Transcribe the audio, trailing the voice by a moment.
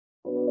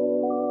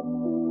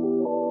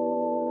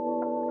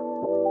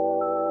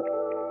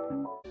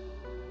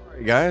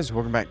Alright guys,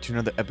 welcome back to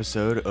another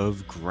episode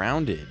of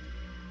Grounded.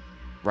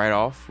 Right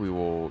off, we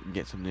will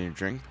get something to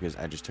drink because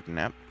I just took a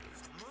nap.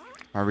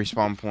 My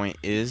respawn point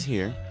is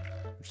here,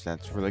 which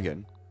that's really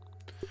good.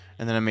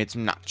 And then I made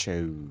some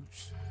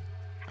nachos.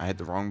 I hit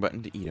the wrong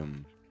button to eat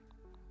them.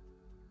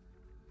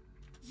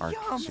 Or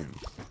consume.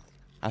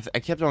 I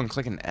kept on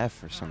clicking F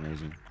for some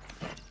reason.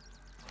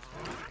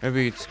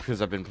 Maybe it's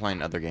because I've been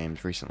playing other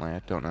games recently,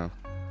 I don't know.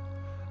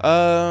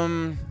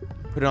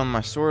 Put on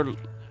my sword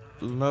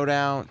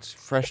loadout,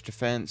 fresh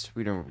defense.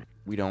 We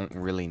don't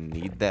really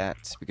need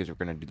that because we're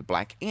gonna do the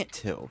black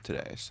anthill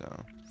today,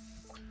 so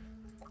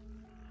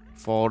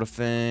fall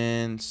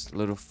defense,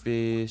 little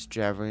fist,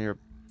 javelin,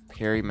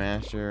 parry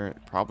master,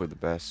 probably the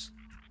best.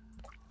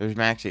 There's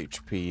max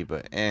HP,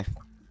 but Ant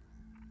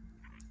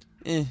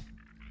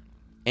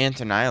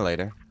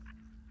annihilator.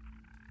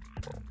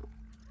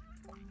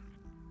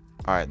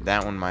 Alright,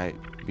 that one might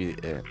be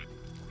it.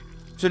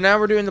 So now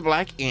we're doing the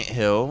black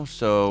anthill,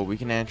 so we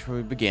can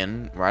actually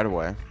begin right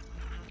away.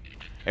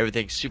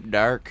 Everything's super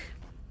dark.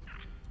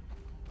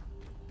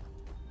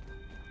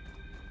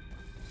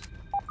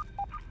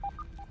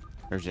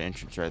 There's the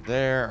entrance right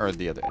there, or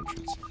the other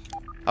entrance.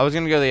 I was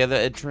gonna go the other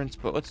entrance,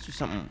 but let's do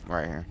something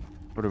right here.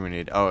 What do we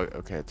need? Oh,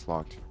 okay, it's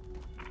locked.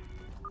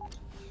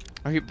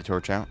 I'll keep the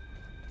torch out,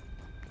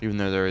 even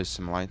though there is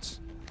some lights.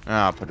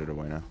 I'll put it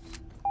away now.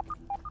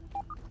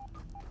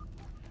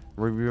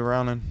 We be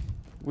running.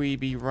 We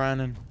be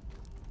running.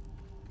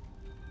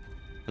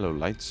 Hello,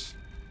 lights.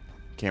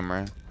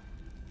 Camera.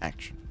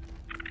 Action.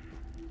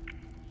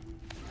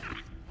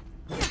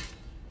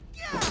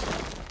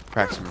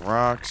 Crack some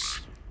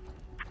rocks.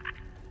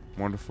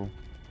 Wonderful.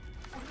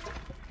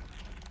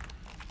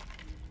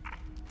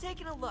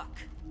 Taking a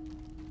look.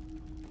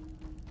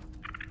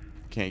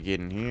 Can't get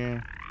in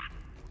here.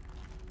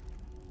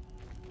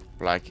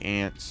 Black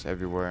ants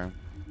everywhere.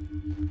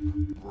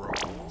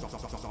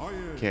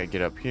 Can't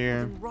get up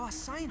here. Raw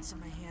science in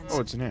my hands.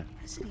 Oh, it's in here.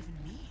 What does it even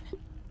mean?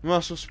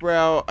 Muscle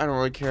sprout. I don't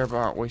really care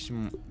about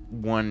wasting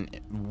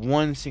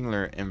one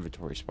singular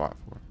inventory spot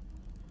for.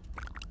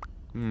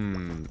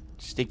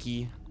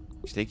 Sticky.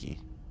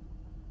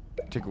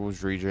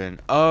 Tickles regen.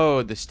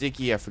 Oh, the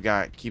sticky, I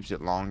forgot, keeps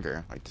it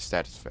longer, like the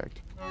status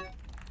effect.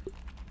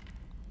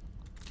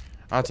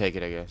 I'll take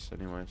it, I guess.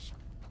 Anyways,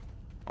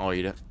 I'll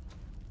eat it.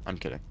 I'm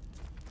kidding.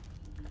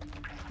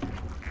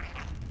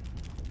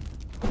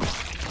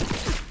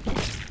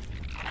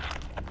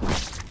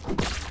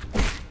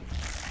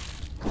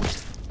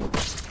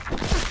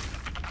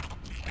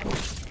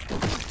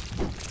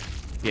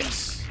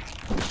 Yes.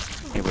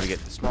 Able to get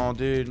the small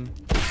dude.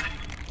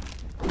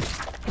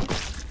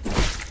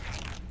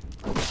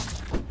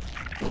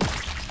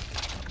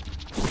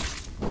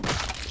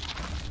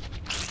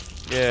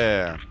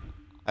 Yeah.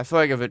 I feel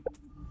like if it...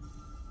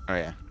 Oh,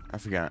 yeah. I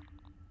forgot.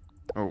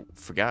 Oh,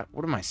 forgot?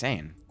 What am I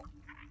saying?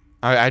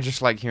 I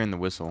just like hearing the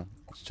whistle.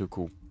 It's too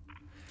cool.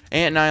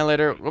 Ant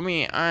annihilator.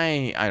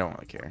 I don't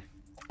really care.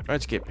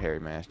 Let's get parry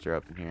master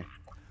up in here.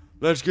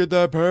 Let's get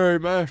that parry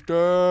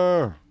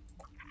master.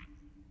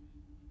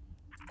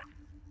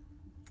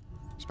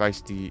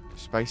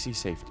 Spicy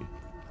safety.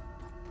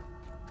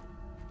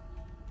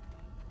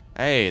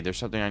 Hey, there's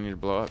something I need to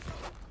blow up.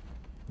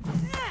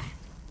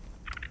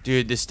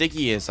 Dude, the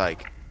sticky is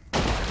like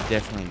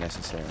definitely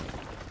necessary.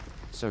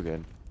 So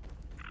good.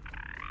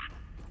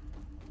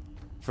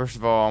 First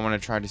of all, I want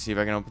to try to see if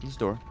I can open this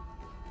door.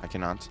 I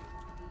cannot.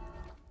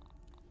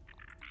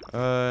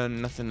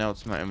 Nothing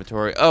else in my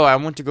inventory. Oh, I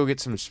want to go get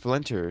some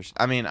splinters.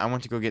 I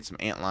want to go get some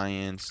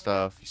antlion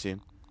stuff. You see?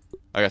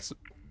 I got some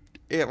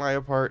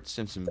antlion parts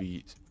and some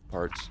beat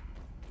parts.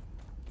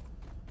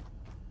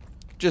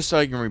 Just so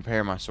I can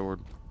repair my sword.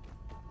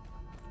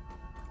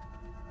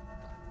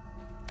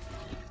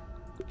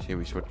 See,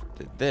 we switch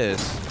to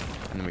this,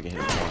 and then we can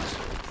hit it once.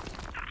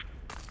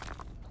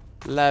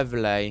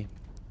 Lovely.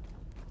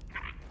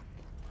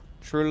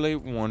 Truly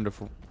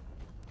wonderful.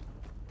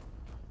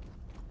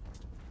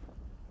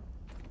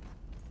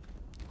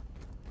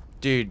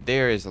 Dude,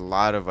 there is a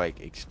lot of like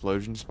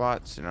explosion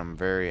spots, and I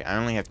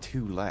only have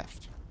 2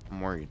 left.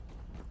 I'm worried.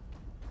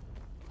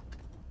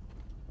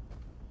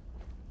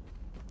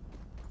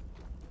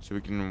 So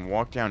we can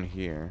walk down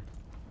here,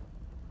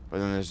 but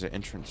then there's an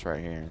entrance right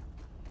here.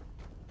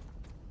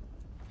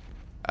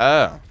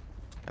 Oh,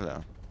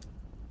 hello.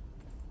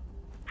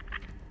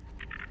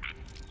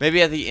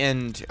 Maybe at the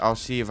end I'll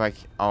see if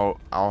I'll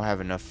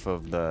have enough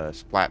of the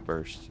splat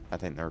burst. I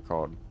think they're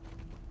called.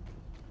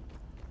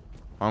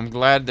 I'm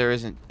glad there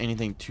isn't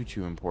anything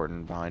too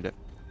important behind it.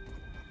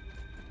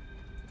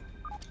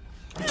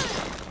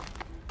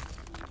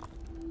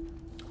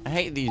 I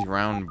hate these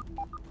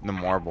the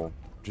marble,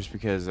 just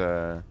because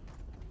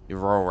you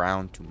roll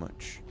around too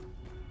much.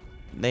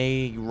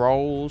 They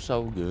roll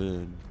so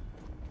good.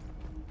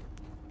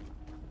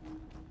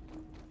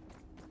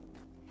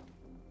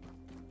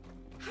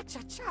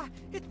 Ha-cha-cha,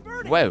 it's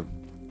burning. Whoa.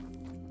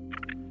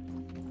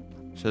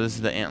 So this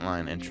is the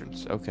antlion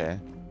entrance. Okay.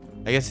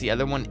 I guess the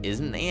other one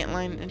isn't the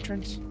antlion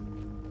entrance?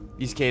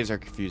 These caves are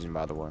confusing,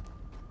 by the way.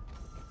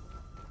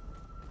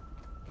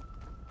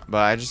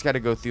 But I just got to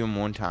go through them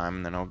one time,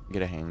 and then I'll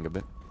get a hang of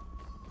it.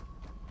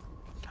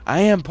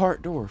 I am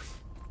part dwarf.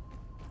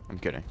 I'm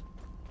kidding.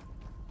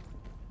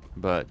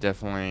 But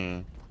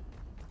definitely,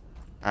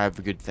 I have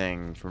a good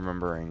thing for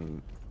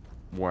remembering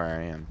where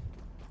I am.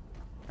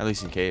 At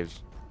least in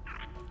caves.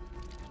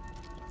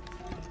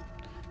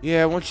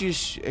 Yeah, once you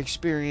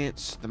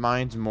experience the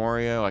Mines of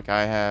Moria like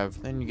I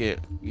have, then you get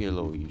a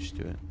little used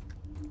to it.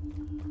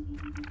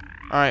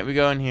 Alright, we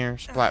go in here.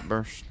 Splat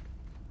burst.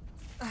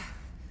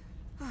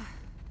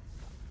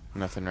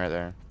 Nothing right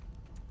there.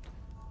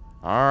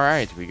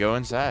 Alright, we go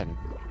inside.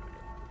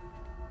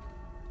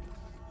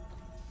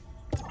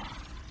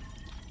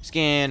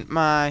 Scan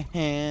my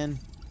hand.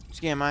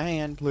 Scan my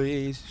hand,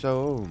 please.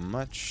 So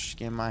much.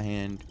 Scan my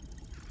hand.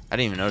 I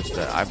didn't even notice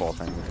the eyeball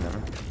thing.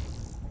 Never.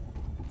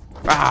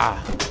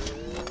 Ah!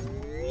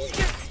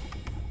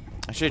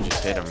 I should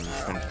just hit him and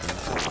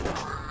finish him.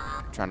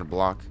 Trying to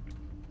block.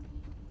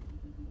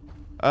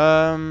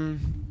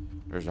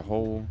 There's a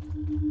hole.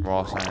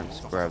 Raw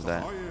science. Grab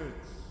that.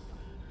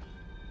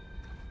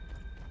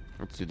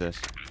 Let's do this.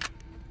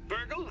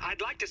 Burgle,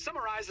 I'd like to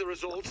summarize the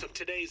results of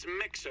today's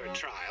mixer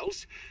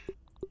trials.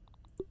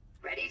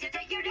 Ready to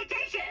take your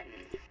dictation.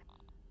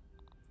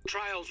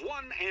 Trials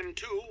 1 and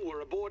 2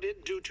 were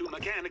aborted due to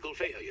mechanical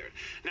failure.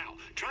 Now,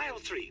 Trial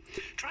 3.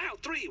 Trial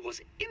 3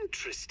 was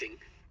interesting.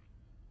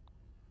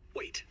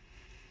 Wait,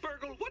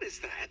 Burgle, what is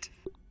that?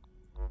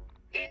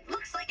 It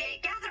looks like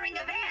a gathering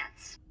of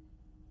ants.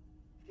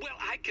 Well,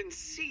 I can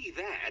see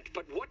that,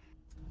 but what...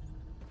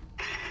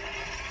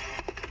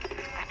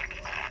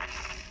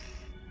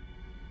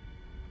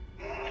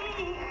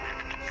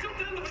 Shut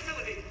down the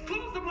facility!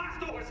 Close the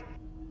blast doors!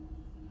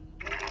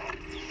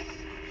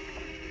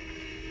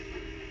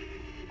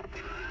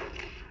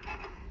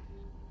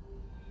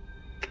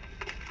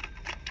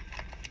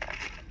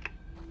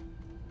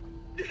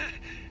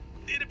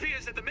 It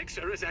appears that the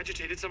mixer has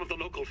agitated some of the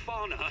local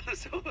fauna,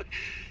 so...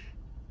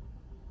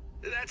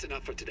 That's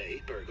enough for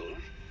today, Burgle.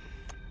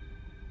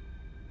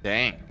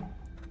 Dang.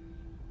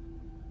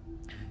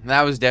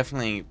 That was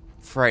definitely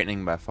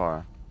frightening by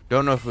far.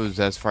 Don't know if it was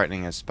as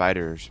frightening as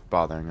spiders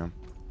bothering him.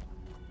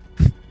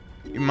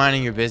 You're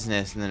minding your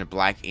business and then a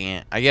black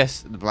ant. I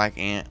guess the black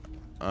ant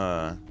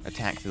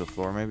attacked through the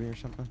floor maybe or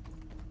something.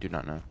 Do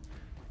not know.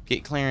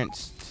 Get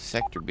clearance to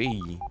Sector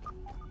B.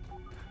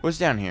 What's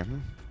down here?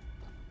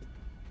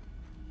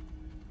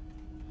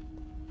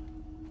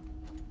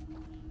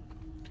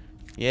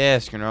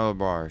 Yes, granola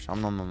bars.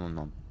 Nom nom nom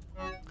nom.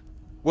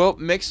 Well,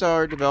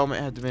 Mixar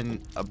development has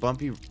been a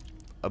bumpy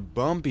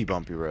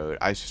road.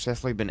 I've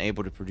successfully been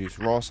able to produce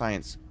raw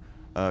science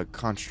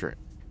concentrate.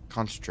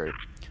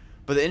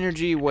 But the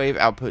energy wave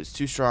output is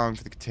too strong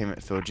for the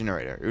containment field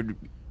generator.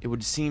 It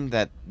would seem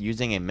that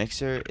using a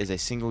mixer is a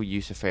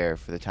single-use affair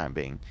for the time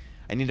being.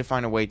 I need to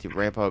find a way to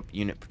ramp up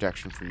unit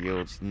production for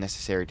yields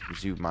necessary to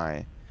pursue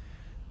my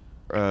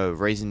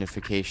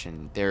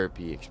raisinification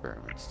therapy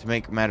experiments. To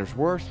make matters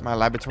worse, my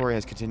laboratory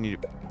has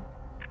continued to...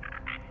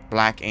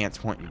 Black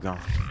ants want you gone.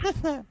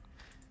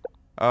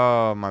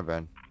 Oh, my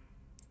bad.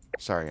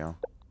 Sorry, y'all.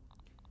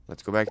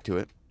 Let's go back to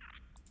it.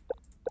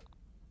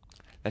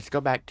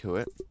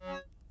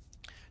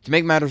 To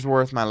make matters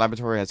worse, my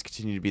laboratory has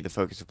continued to be the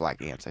focus of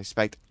black ants. I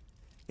suspect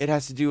it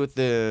has to do with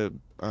the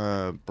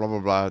blah blah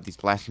blah, these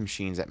blasting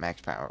machines at max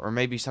power. Or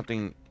maybe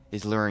something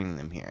is luring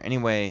them here.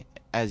 Anyway,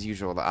 as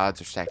usual, the odds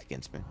are stacked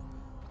against me.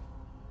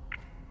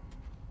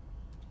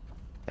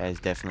 That is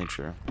definitely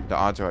true. The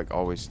odds are like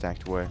always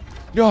stacked away.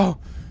 No!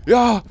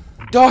 Yo!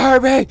 Don't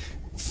hurt me!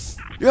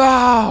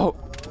 Yo!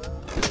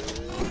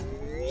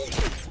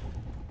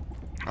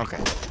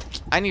 Okay.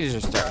 I need to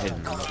just start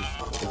hitting them.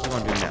 If you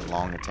want to do that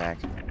long attack.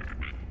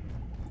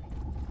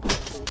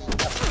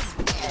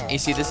 You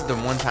see, this is the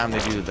one time they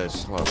do the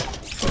slow.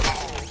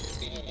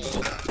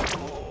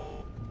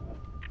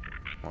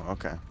 Well,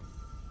 okay.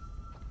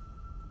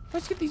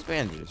 Let's get these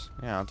bandages.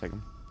 Yeah, I'll take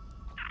them.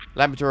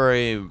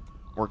 Laboratory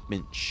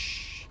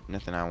workbench.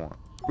 Nothing I want.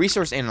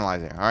 Resource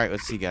analyzer. Alright,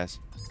 let's see, guys.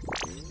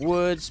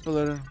 Wood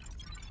splitter.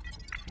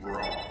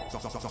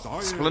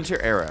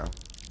 Splinter arrow.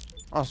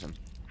 Awesome.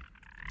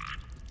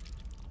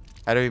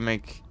 How do we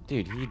make...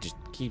 Dude, he just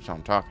keeps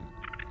on talking.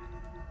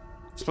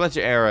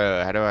 Splinter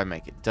arrow. How do I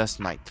make it? Dust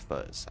mite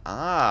fuzz.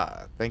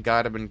 Ah, thank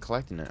God I've been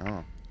collecting it.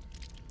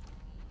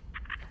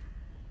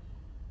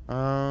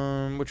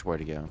 Oh. Which way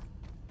to go?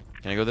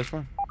 Can I go this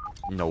way?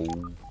 No.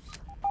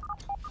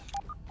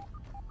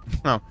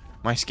 No,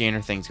 my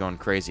scanner thing's going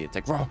crazy. It's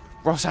like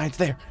raw science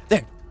there.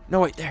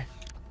 No, wait, there.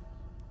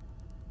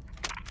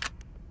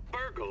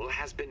 Burgle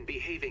has been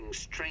behaving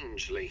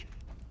strangely.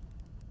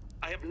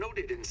 I have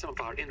noted in some of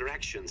our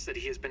interactions that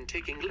he has been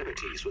taking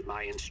liberties with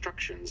my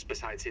instructions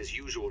besides his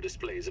usual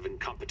displays of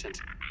incompetence.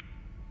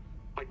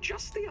 But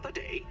just the other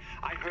day,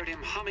 I heard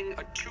him humming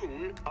a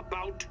tune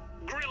about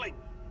grilling.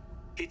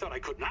 He thought I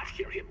could not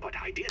hear him, but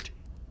I did.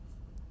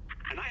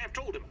 And I have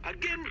told him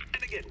again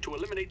and again to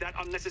eliminate that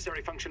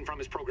unnecessary function from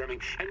his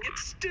programming, and yet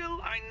still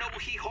I know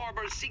he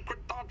harbors secret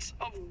thoughts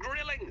of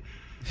grilling.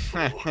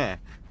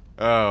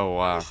 Oh,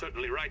 wow. You're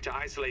certainly right to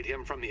isolate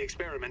him from the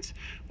experiments.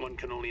 One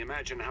can only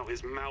imagine how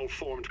his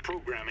malformed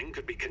programming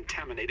could be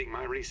contaminating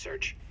my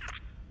research.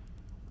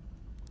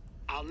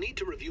 I'll need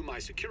to review my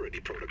security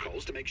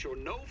protocols to make sure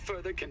no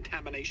further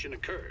contamination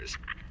occurs.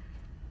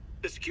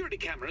 The security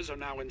cameras are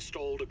now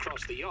installed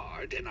across the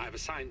yard, and I've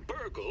assigned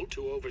Burgle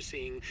to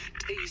overseeing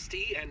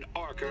Tasty and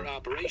Arker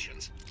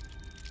operations.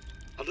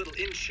 A little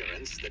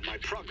insurance that my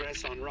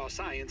progress on raw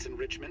science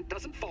enrichment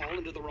doesn't fall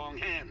into the wrong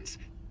hands.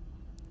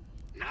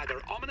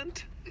 Neither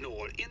Ominent,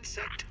 nor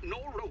Insect,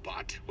 nor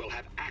Robot will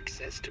have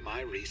access to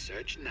my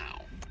research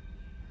now.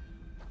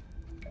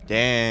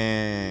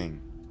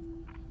 Dang.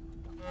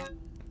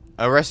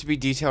 A recipe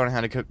detailed on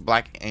how to cook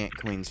Black Ant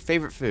Queen's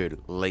favorite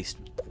food, laced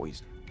with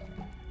poison.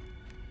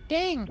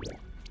 Dang.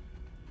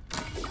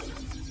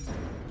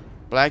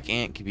 Black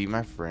Ant could be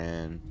my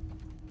friend.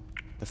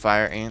 The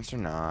fire ants are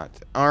not.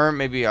 Or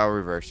maybe I'll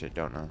reverse it,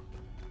 don't know.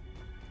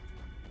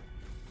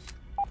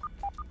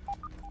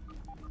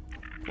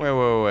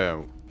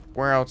 Wait.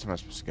 Where else am I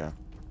supposed to go?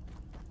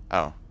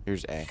 Oh,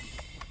 here's A.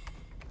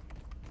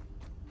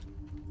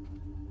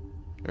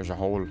 There's a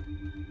hole.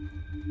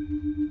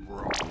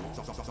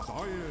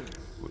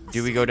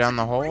 Do we go down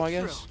the hole, I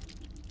guess?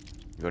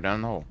 Go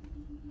down the hole.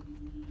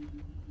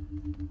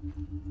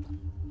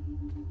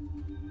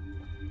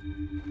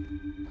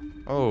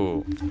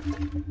 Oh.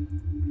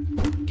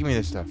 Give me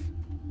this stuff.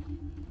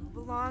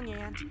 Move along,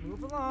 Ant.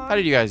 Move along. How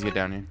did you guys get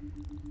down here?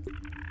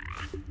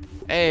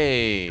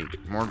 Hey,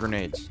 more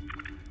grenades.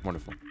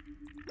 Wonderful.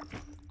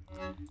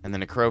 And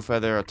then a crow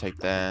feather, I'll take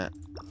that.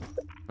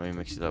 Let me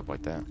mix it up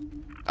like that.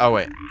 Oh,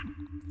 wait.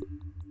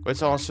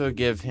 Let's also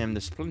give him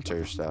the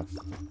splinter stuff.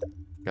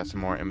 Got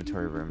some more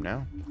inventory room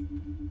now.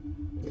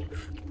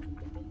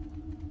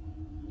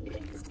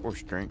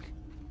 Force drink.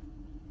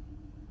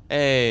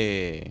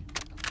 Hey.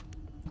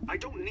 I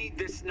don't need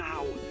this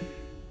now.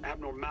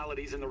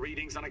 Abnormalities in the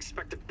readings,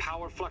 unexpected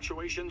power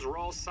fluctuations,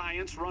 raw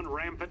science run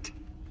rampant.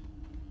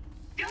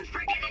 Don't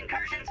forget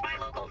incursions by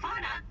local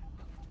fauna.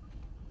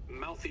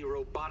 Mouthy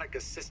robotic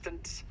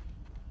assistants.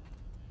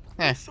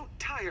 Eh. I'm so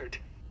tired.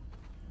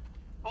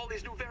 All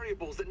these new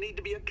variables that need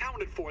to be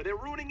accounted for. They're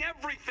ruining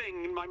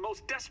everything in my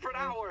most desperate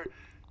hour.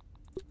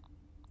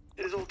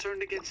 It has all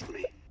turned against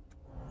me.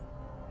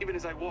 Even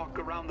as I walk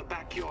around the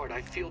backyard,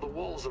 I feel the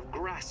walls of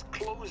grass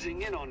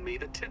closing in on me,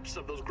 the tips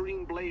of those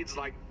green blades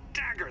like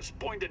daggers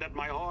pointed at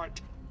my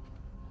heart.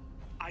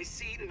 I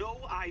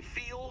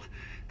feel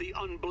the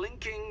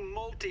unblinking,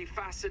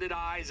 multifaceted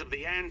eyes of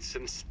the ants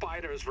and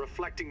spiders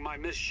reflecting my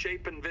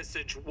misshapen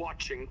visage,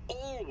 watching,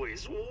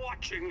 always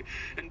watching,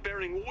 and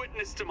bearing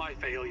witness to my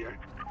failure.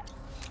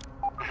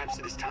 Perhaps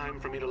it is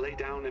time for me to lay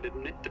down and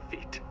admit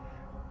defeat.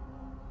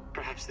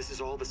 Perhaps this is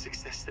all the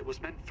success that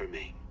was meant for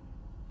me.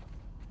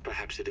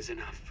 Perhaps it is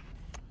enough.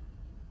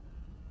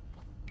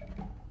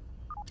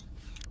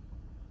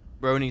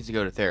 Bro needs to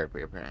go to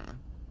therapy, apparently.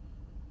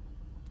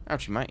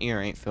 Ouchie, my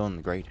ear ain't feeling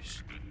the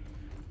greatest.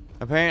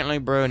 Apparently,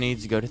 bro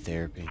needs to go to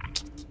therapy.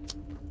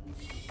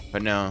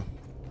 But no.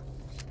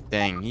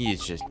 Dang, he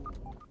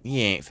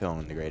ain't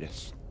feeling the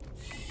greatest.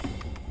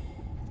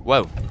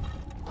 Whoa.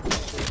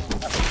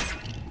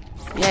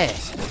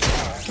 Yes.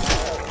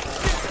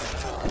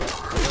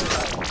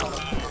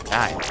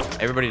 Die.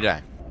 Everybody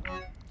die.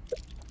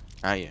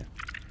 Ah, yeah.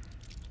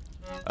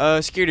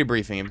 Security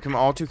briefing. It become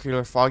all too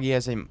clear, foggy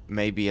as they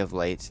may be of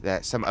late,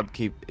 that some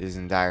upkeep is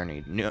in dire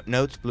need.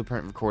 Notes,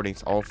 blueprint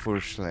recordings, all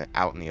foolishly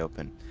out in the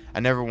open.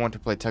 I never want to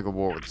play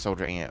tug-of-war with the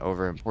soldier ant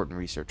over important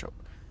research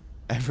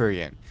ever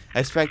again. I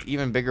expect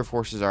even bigger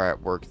forces are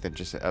at work than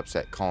just an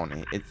upset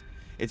colony.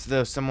 It's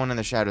though someone in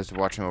the shadows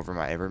watching over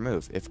my every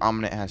move. If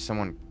Omninet has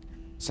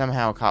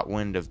somehow caught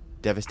wind of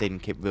devastating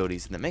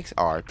capabilities in the mix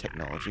R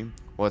technology,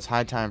 well, it's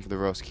high time for the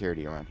real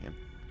security around him.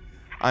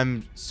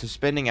 I'm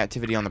suspending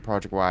activity on the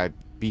project while I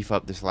beef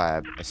up this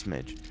lab a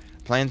smidge.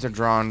 Plans are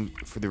drawn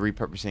for the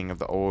repurposing of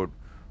the old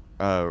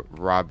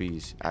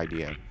Robbie's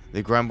idea.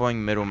 The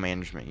grumbling middle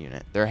management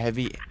unit. Their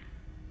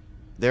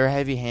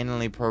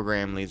heavy-handedly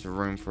program leaves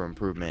room for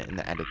improvement in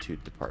the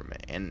attitude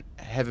department, and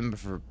heaven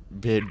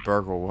forbid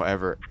Burgle will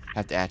ever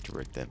have to act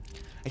with them.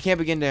 I can't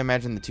begin to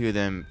imagine the two of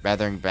them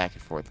battering back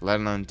and forth, let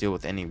alone deal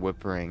with any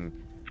whimpering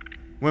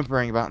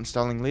about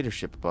installing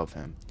leadership above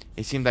him.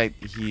 It seemed like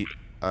he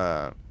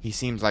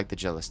seems like the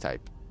jealous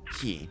type.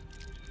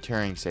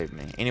 Turing saved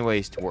me.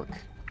 Anyways, to work.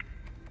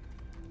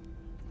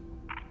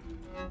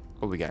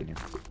 What we got in here?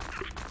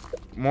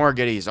 More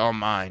goodies, all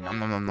mine. Nom,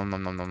 nom, nom, nom,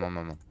 nom, nom, nom, nom,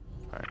 nom.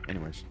 Alright,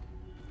 anyways.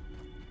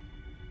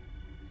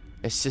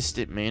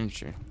 Assistant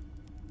manager.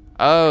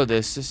 Oh, the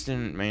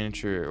assistant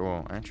manager.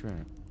 Well, actually,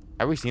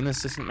 have we seen the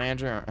assistant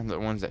manager? And the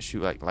ones that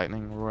shoot like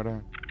lightning or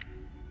whatever?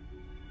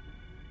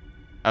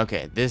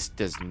 Okay, this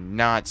does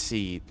not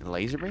see the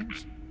laser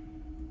beams.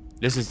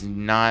 This does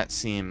not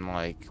seem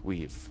like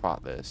we've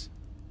fought this.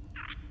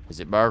 Is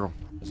it Burgle?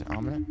 Is it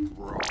Ominent?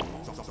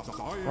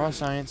 Raw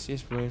science,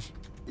 yes please.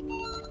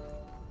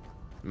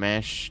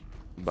 Mash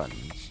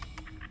buttons.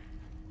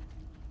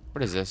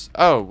 What is this?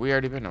 Oh, we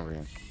already been over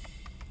here.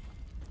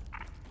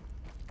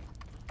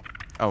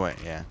 Oh wait,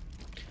 yeah.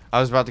 I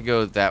was about to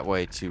go that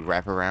way to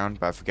wrap around,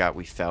 but I forgot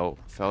we fell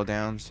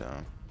down,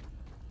 so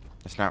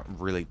it's not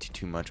really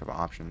too much of an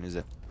option, is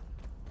it?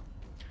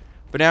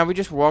 But now we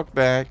just walk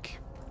back,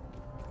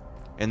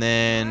 and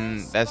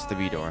then that's the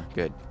B door.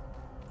 Good.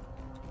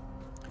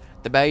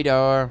 The bay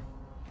door.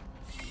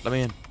 Let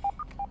me in.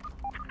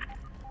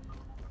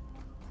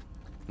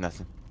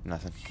 Nothing.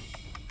 Nothing.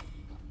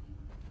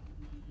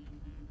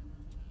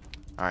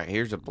 Alright,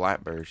 here's a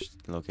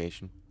Blackburst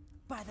location.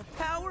 By the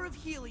power of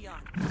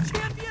Helion,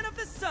 champion of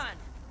the sun.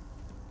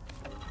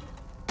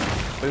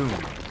 Boom.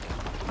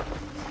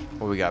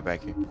 What we got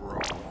back here?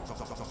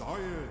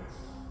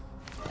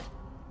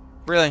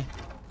 Really?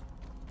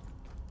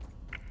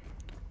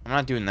 I'm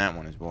not doing that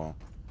one as well.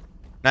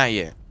 Not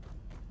yet.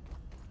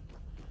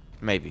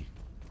 Maybe.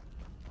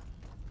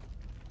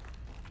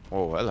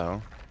 Oh,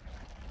 hello.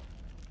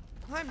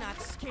 I'm not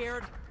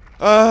scared.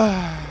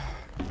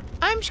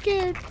 I'm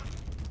scared.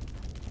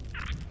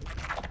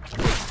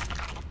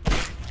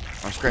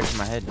 I'm scratching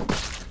my head.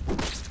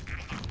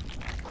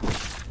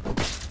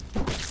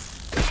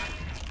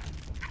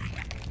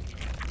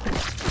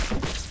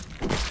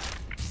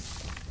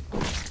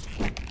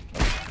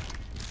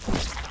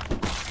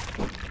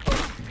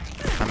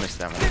 I missed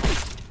that one.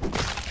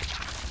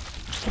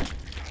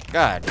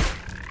 God.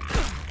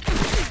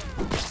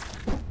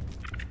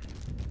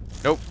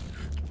 Nope.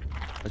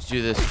 Let's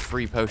do this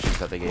free potions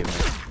that they gave me.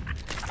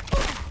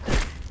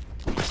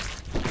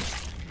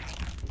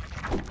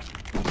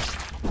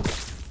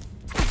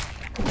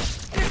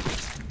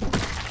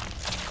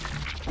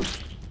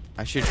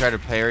 I should try to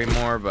parry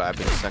more, but I've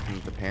been sucking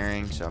with the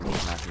parrying, so I'm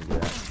just not gonna do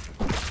that.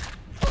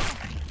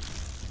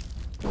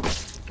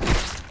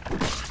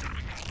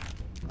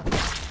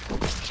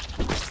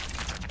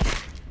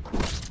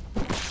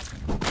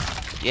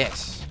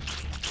 Yes.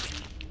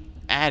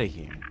 Out of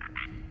here.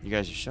 You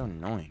guys are so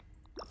annoying.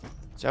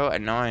 So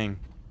annoying.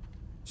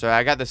 So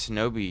I got the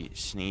Shinobi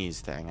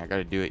sneeze thing. I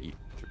gotta do it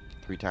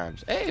 3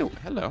 times. Hey,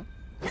 hello.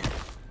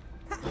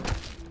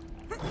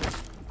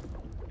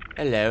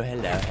 Hello,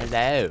 hello,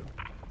 hello.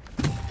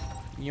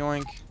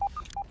 Yoink.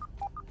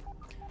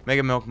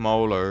 Mega Milk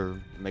Molar.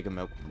 Mega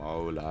Milk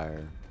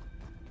Molar.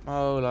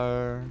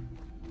 Molar.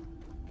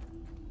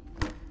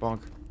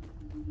 Bonk.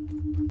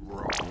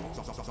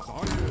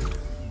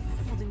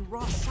 Holding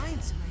raw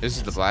science in my This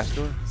is the blast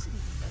door?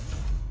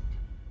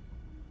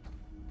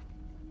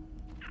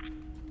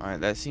 Alright,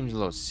 that seems a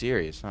little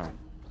serious, huh?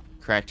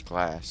 Cracked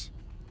glass.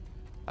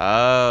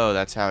 Oh,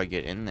 that's how I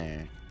get in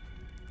there.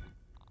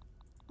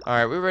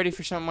 Alright, we're ready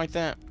for something like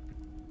that.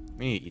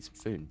 We need to eat some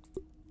food.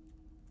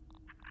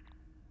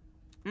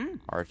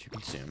 Or to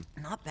consume.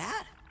 Not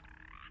bad.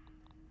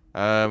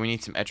 We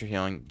need some extra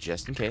healing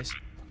just in case.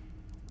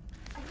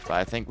 But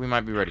I think we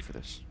might be ready for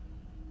this.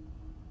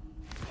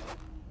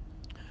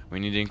 We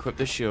need to equip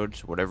the shield,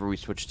 so whatever we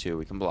switch to,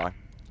 we can block.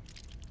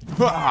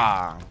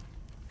 Ow.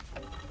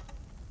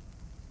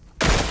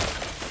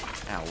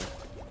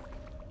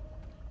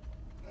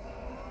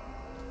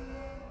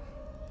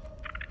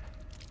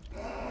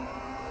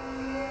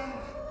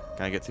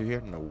 Can I get through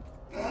here? No.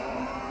 You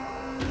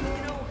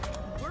know,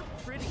 we're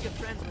pretty good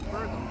friends with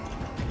Virgo.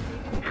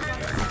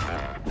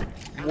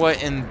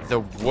 What in the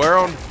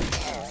world?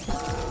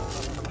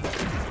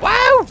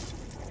 Wow!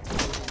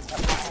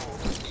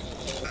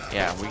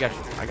 Yeah, we got you.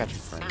 I got you,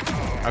 friend.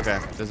 Okay,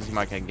 doesn't seem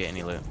like I can get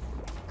any loot.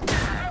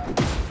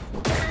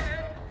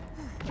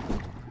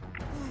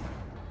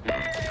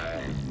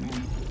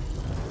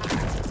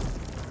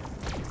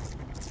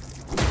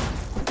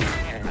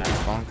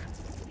 Bonk.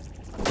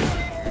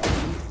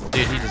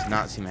 Dude, he does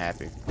not seem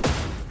happy.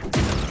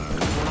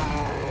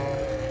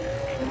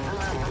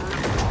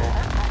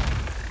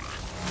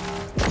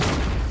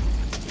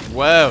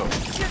 Whoa.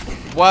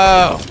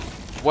 Whoa.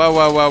 Whoa,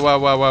 whoa, whoa, whoa,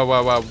 whoa, whoa,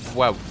 whoa, whoa,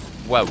 whoa,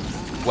 whoa,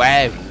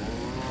 whoa.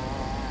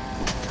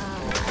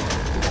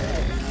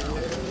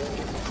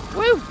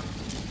 Woo.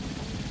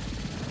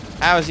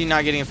 How is he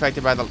not getting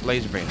affected by the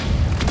laser beam?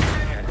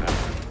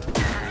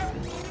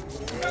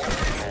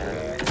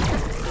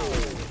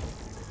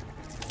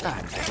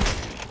 God.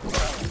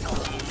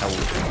 Oh,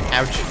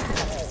 ouch.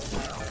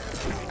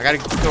 I gotta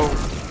go.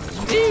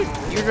 Dude,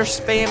 you're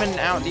just spamming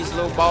out these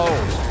little balls.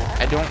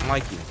 I don't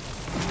like you.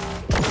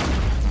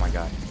 Oh my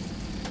god.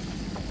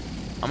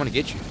 I'm gonna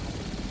get you.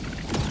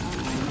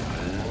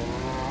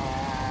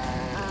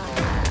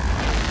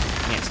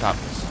 Can't stop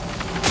this.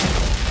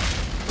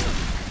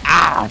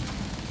 Ow!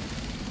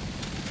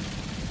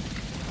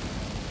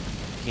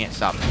 Can't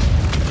stop this.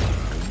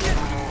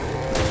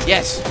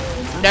 Yes!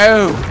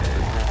 No!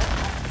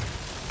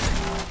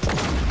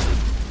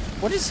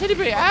 What is hitting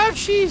me?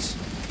 Ouchies!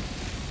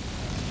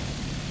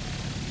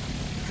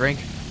 Drink.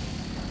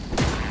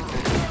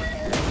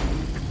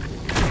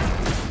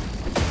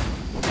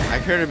 I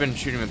could have been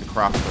shooting with the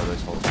crossbow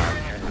this whole time.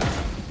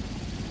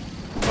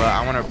 But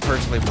I want to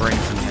personally bring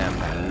to him.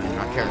 I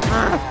don't care.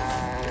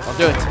 I'll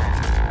do it.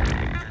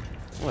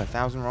 Oh,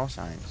 1,000 raw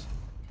signs.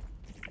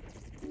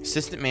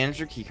 Assistant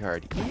manager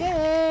keycard.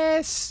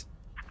 Yes!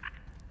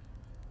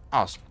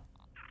 Awesome.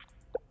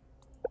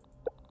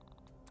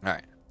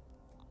 Alright.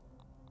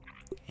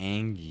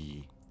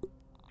 Hangy.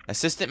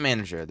 Assistant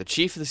manager. The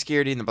chief of the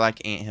security in the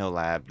Black Ant Hill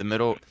lab. The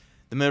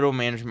middle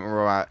management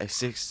robot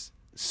exists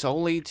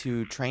solely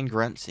to train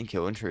grunts and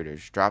kill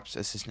intruders. Drops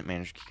assistant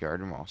manager key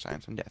card and raw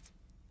science on death.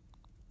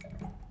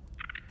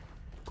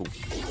 Cool.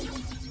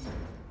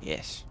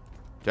 Yes.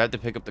 Do I have to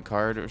pick up the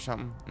card or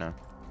something? No.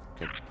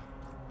 Good.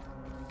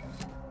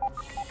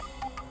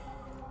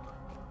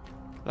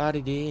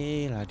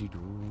 La-di-dee,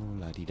 la-di-doo,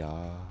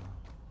 la-di-da.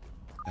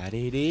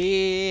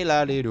 La-di-dee,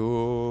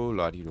 la-di-doo,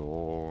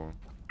 la-di-doo.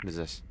 What is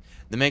this?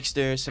 The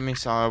mixture,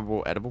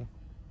 semi-soluble, edible.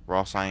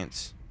 Raw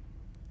science.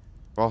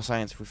 Raw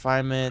science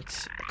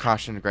refinement.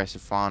 Caution,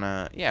 aggressive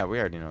fauna. Yeah, we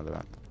already know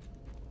that.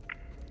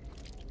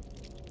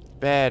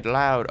 Bad,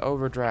 loud,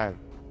 overdrive.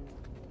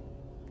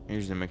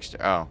 Here's the mixture.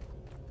 Oh.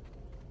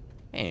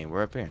 Hey,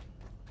 we're up here.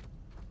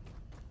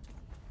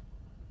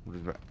 What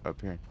is up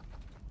here?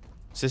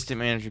 Assistant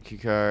manager key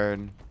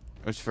card.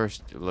 Let's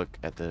first look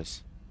at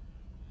this.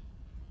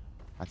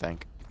 I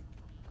think.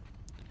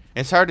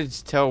 It's hard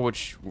to tell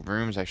which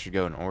rooms I should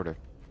go in order.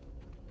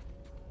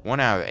 1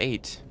 out of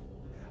 8.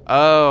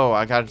 Oh,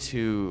 I got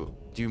to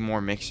do more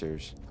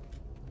mixers.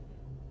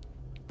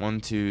 1,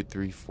 2,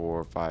 3,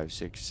 4, 5,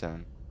 6,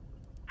 7.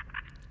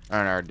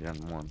 I already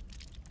done 1.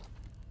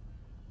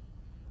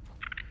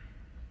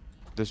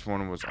 This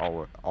one was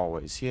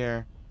always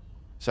here.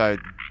 So I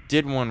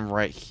did one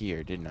right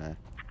here, didn't I?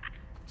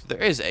 So there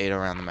is 8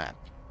 around the map.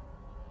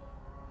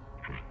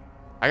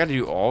 I gotta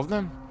do all of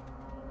them?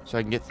 So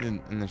I can get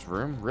through in this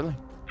room? Really?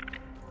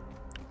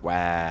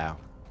 Wow.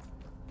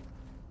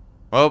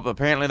 Well,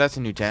 apparently that's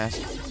a new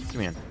task.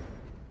 Come in.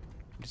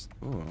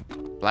 Ooh.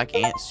 Black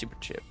Ant Super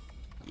Chip.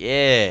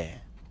 Yeah.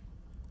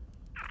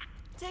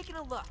 Taking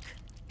a look.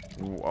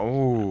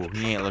 Oh,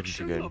 he ain't looking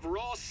too good. Production of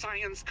raw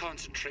science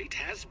concentrate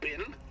has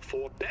been,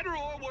 for better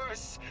or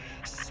worse,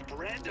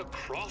 spread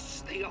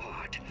across the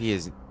yard. He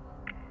is.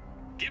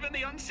 Given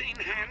the unseen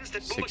hands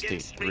that move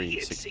against me,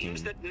 it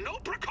seems that no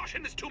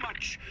precaution is too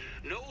much.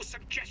 No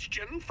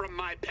suggestion from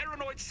my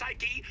paranoid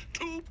psyche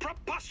too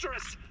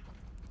preposterous.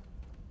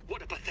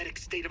 What a pathetic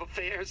state of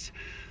affairs.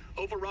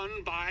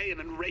 Overrun by an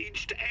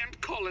enraged ant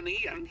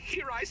colony, and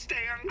here I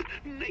stand,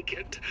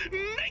 naked,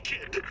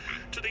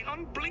 to the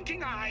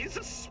unblinking eyes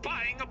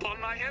spying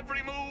upon my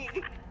every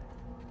move.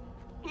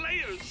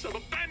 Layers of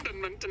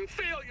abandonment and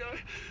failure,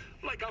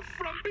 like a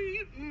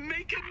frumpy,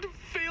 naked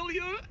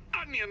failure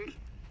onion.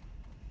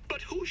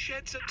 But who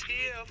sheds a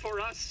tear for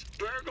us,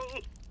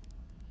 Burgle?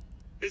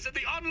 Is it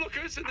the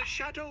onlookers in the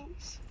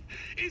shadows?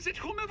 Is it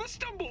whomever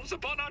stumbles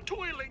upon our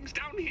toilings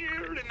down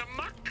here in the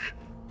muck?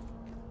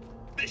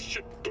 This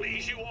should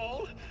please you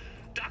all.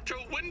 Dr.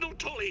 Wendell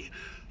Tully,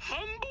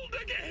 humbled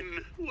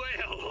again.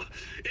 Well,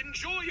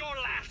 enjoy your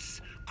laughs,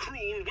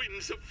 cruel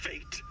winds of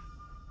fate.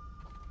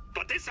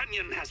 But this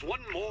onion has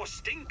one more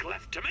stink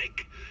left to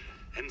make.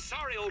 And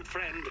sorry, old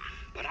friend,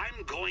 but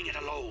I'm going it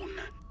alone.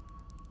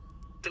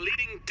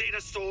 Deleting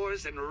data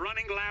stores and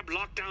running lab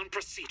lockdown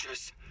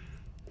procedures.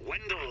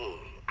 Wendell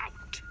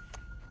out.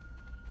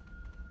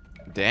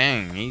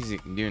 Dang, he's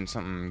doing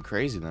something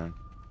crazy then.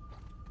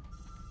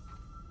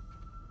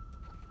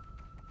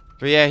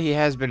 But yeah, he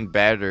has been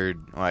battered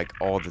like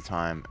all the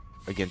time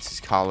against his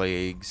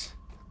colleagues.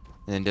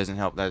 And it doesn't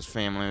help that his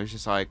family was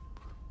just like,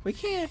 we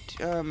can't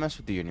mess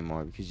with you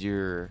anymore because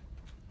you're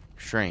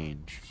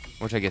strange.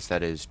 Which I guess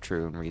that is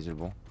true and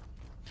reasonable.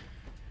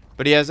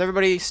 But he has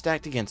everybody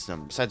stacked against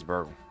him, besides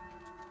Burgle.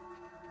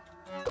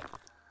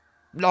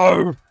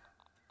 No!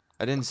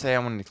 I didn't say I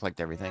wanted to collect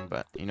everything,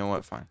 but you know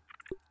what? Fine.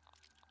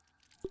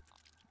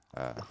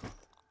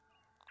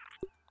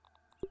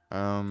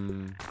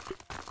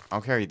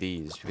 I'll carry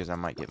these because I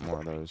might get more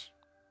of those.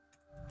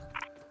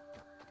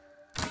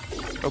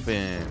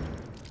 Open.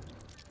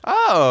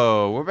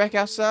 Oh, we're back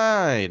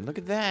outside. Look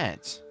at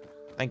that.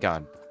 Thank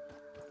God.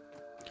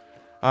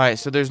 Alright,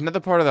 so there's another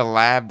part of the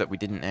lab that we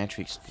didn't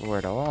actually explore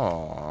at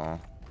all.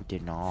 We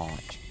did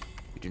not.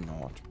 We did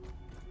not.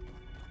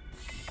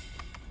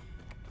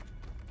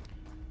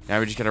 Now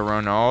we just gotta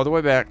run all the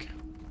way back.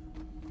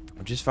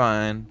 Which is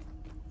fine.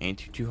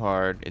 Ain't too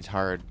hard. It's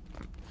hard.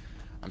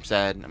 I'm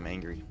sad and I'm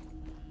angry.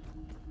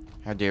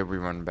 How dare we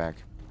run back?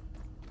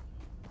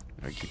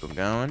 I keep on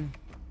going.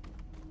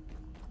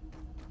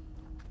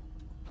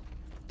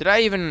 Did I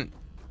even...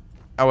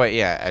 Oh wait,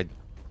 yeah.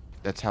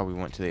 That's how we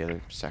went to the other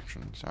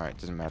sections. Alright,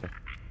 doesn't matter.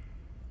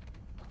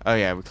 Oh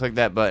yeah, we clicked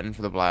that button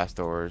for the blast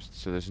doors,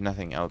 so there's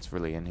nothing else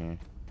really in here.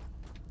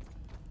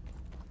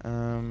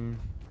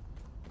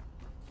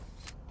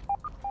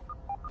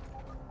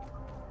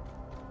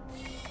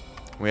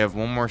 We have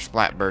one more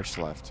splat burst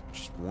left.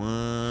 Just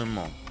one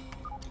more.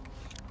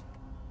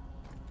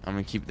 I'm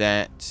gonna keep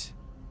that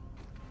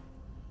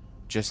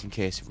just in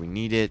case if we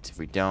need it. If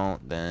we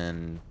don't,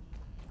 then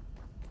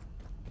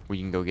we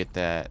can go get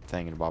that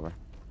thing in a bobber.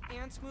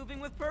 Ants moving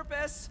with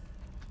purpose.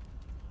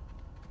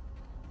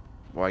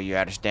 Why are you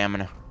out of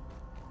stamina?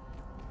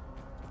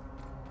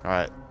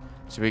 Alright.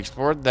 So we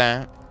explored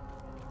that.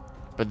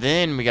 But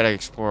then we gotta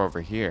explore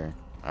over here,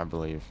 I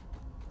believe.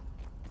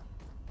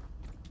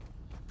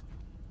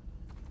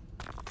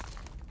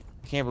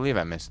 I can't believe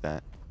I missed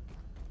that.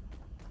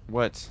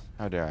 What?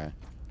 How dare I?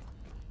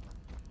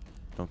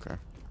 Don't care.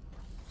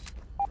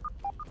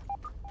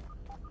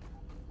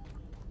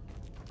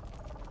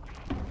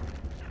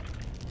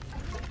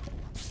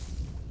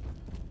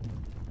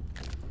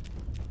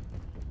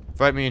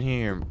 Fight me in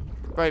here.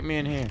 Fight me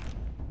in here.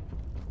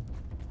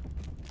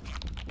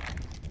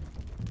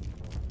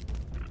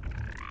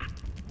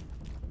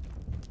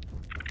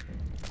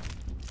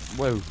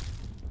 Whoa.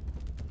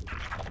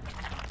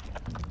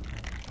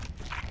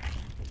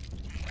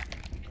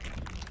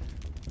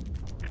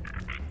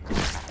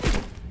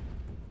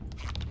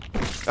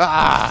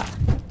 Ah!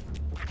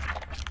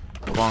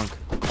 Bonk,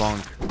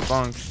 bonk,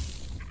 bonk.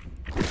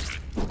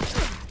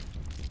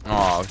 Oh,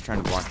 I was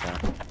trying to block that.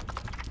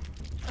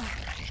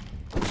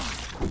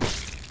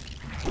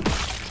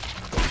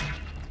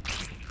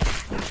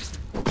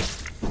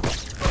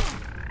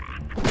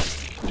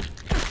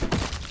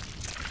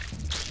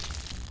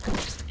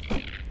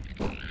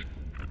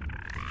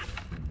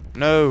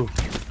 No!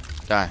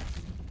 Die.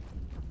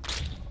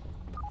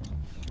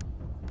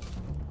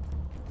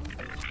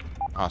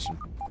 Awesome.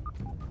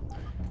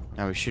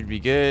 Now we should be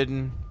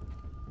good.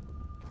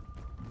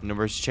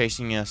 Nobody's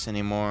chasing us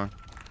anymore.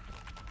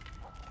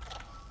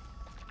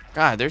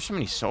 God, there's so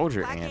many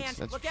soldier Black ants. ants,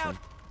 That's look for sure. out.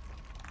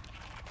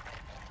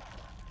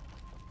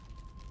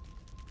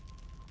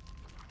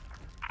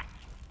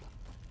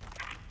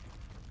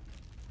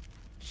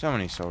 So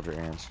many soldier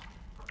ants.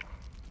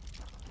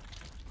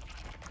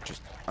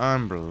 Just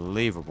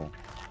unbelievable.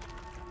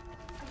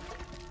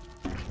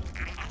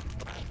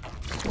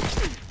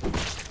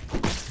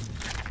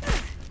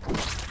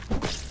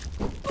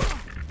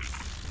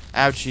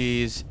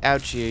 Ouchies,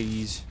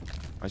 ouchies.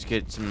 Let's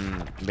get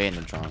some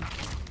bandage on.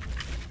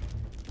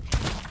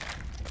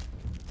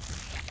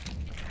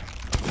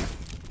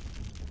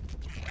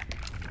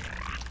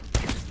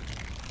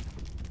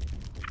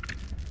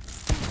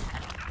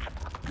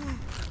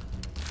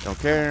 Don't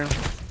care.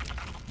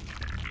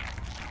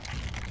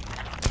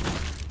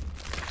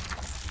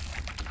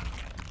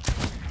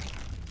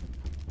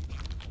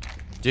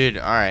 Dude,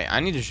 alright. I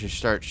need to just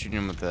start shooting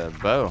him with a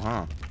bow,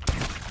 huh?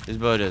 This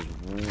bow does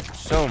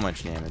so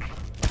much damage.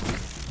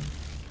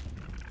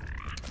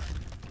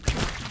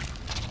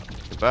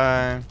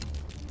 Goodbye.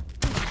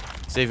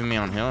 Saving me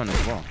on healing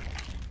as well.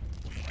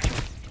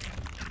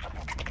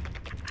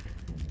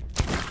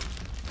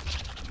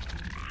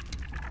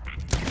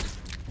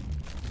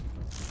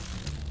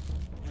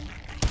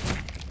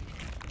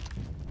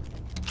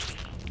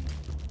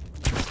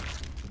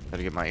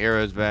 Gotta get my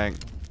arrows back.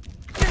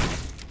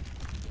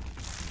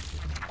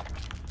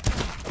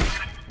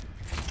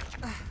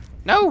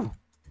 No!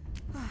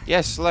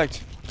 Yes,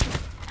 select.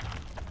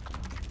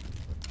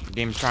 The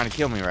game's trying to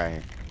kill me right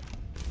here.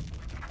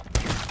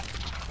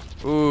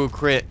 Ooh,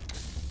 crit.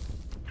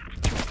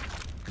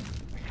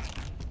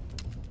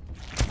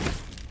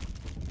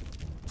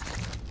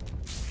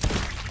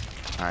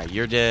 Alright,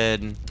 you're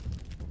dead.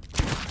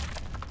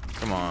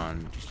 Come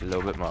on, just a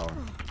little bit more.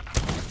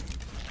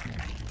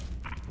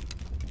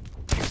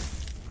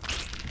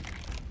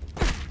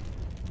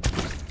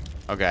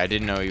 Okay, I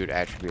didn't know you would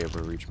actually be able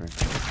to reach me.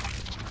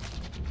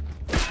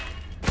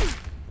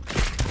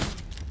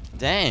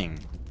 Dang.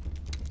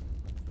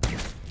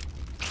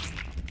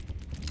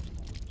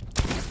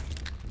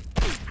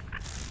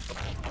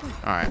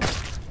 Alright.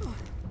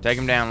 Take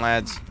him down,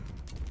 lads.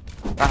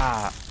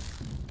 Ah.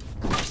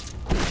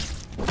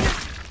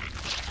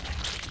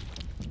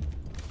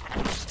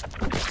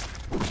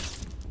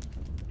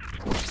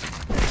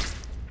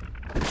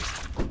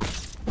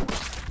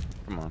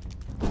 Come on.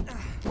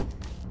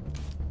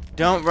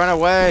 Don't run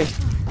away.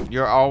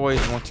 You're always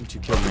wanting to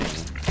kill me.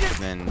 And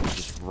then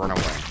just run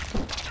away.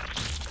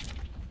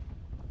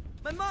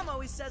 My mom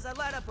always says I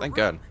light up a Thank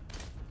room. God.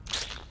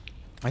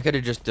 I could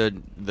have just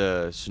did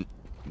the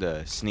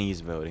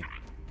sneeze ability.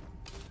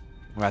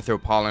 Where I throw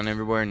pollen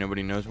everywhere and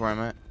nobody knows where I'm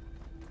at.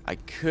 I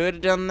could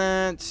have done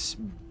that,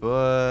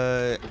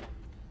 but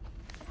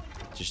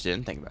just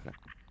didn't think about it.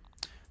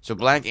 So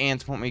black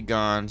ants want me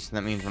gone, so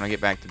that means when I get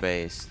back to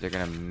base, they're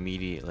gonna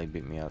immediately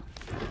beat me up.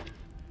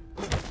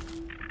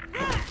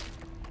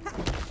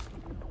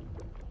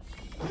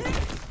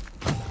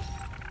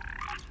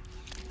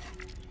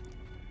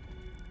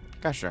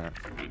 Gosh darn it.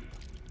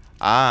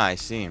 Ah, I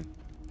see.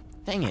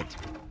 Dang it.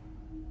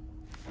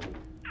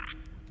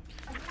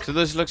 So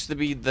this looks to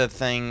be the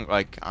thing,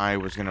 like, I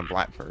was gonna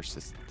black first.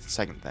 This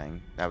second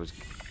thing. That was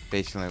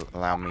basically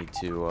allow me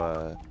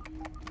to,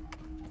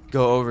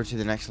 go over to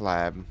the next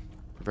lab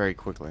very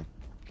quickly.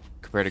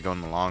 Compared to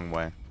going the long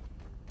way.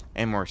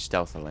 And more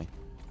stealthily.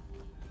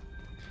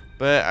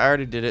 But I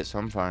already did it, so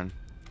I'm fine.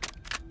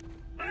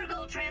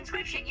 Virgo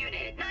transcription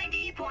unit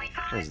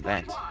 90.5.1. What is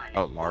that?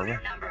 Oh, larva?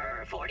 Order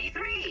number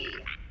 43.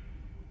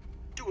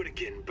 Do it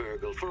again,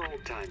 Burgle, for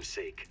old time's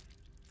sake.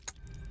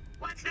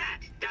 What's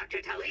that,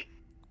 Dr. Tully?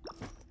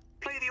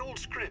 Play the old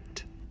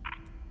script.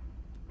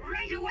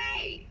 Right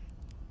away.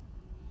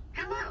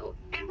 Hello,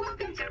 and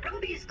welcome to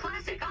Roby's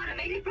Classic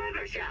Automated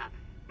Burger Shop.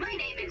 My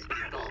name is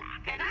Burgle,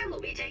 and I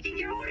will be taking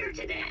your order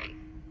today.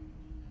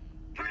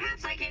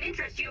 Perhaps I can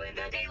interest you in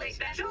the daily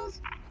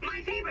specials?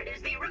 My favorite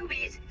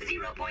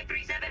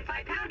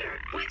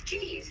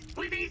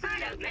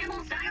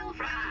mammal-style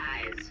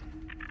fries.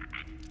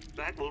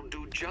 That will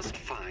do just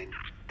fine,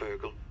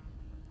 Burgle.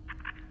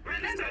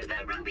 Remember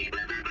the Ruby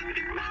Bubba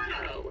Burger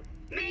motto.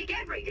 Make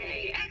every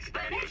day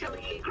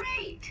exponentially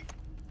great.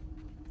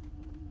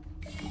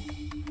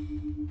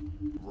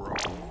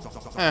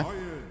 Eh,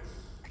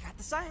 I got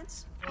the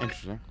science.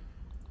 interesting.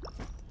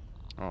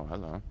 Oh,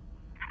 hello.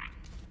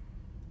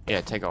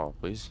 Yeah, take all,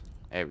 please.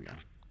 There we go.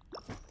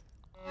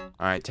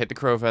 Alright, take the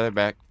crow feather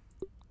back.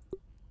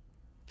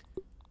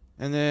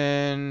 And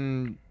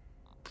then...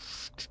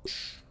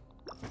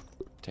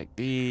 take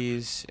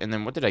these. And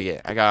then what did I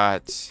get? I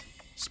got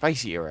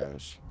spicy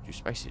arrows. Do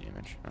spicy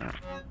damage. Alright.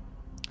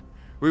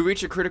 We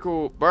reach a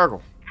critical...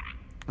 Burgle.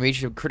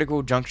 Reach a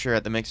critical juncture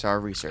at the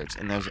Mixar research.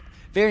 And there's a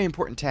very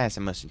important task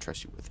I must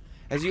entrust you with.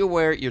 As you're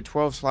aware, your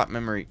 12-slot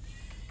memory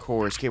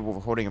core is capable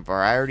of holding a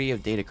variety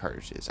of data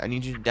cartridges. I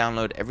need you to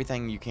download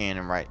everything you can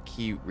and write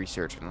key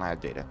research and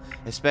lab data,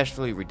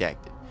 especially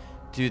redacted,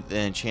 to the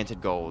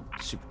enchanted gold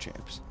super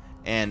chips,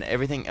 and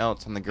everything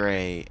else on the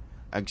gray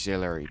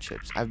auxiliary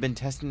chips. I've been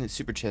testing the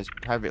super chips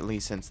privately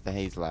since the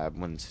Haze lab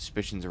when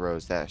suspicions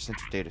arose that our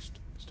central data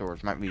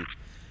stores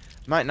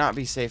might not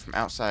be safe from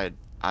outside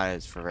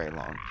eyes for very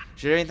long.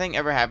 Should anything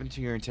ever happen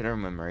to your internal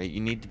memory,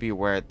 you need to be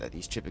aware that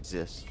these chips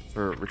exist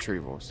for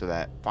retrieval, so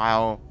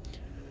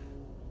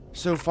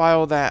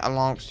file that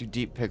belongs to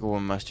Deep Pickle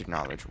and Mustard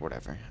Knowledge, or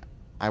whatever.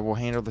 I will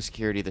handle the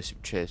security of the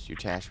super chest. Your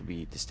task will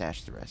be to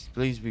stash the rest.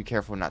 Please be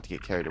careful not to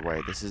get carried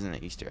away. This isn't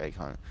an Easter egg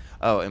hunt.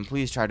 Oh, and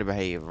please try to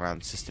behave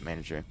around System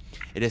Manager.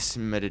 It has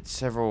submitted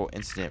several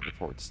incident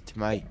reports to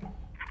me.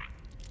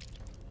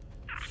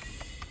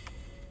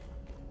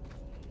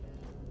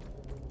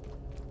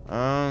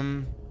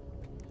 Well,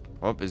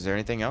 is there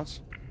anything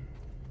else?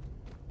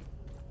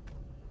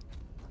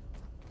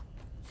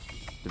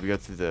 Did we go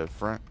through the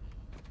front?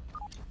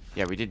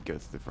 Yeah, we did go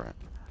through the front.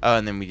 Oh,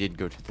 and then we did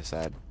go to the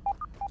side.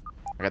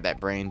 I got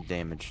that brain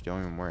damage. Don't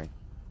even worry.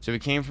 So we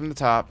came from the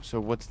top. So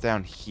what's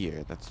down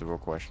here? That's the real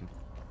question.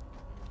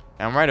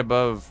 And I'm right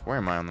above. Where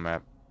am I on the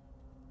map?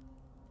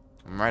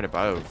 I'm right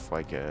above,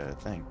 like, a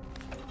thing.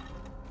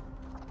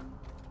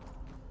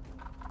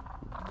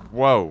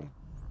 Whoa.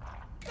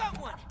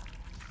 Got one.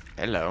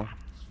 Hello.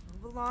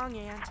 Move along,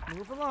 Ant.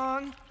 Move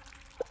along.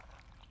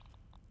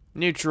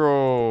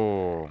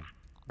 Neutral.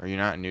 Are you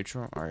not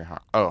neutral? Or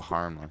are you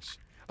harmless.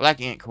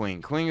 Black Ant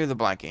Queen. Queen of the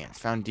Black Ants.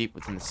 Found deep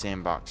within the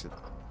sandbox of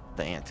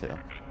the ant hill.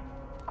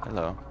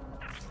 Hello.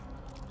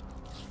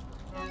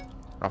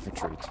 Off a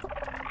treat.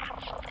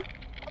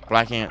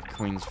 Black Ant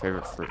Queen's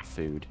favorite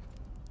food.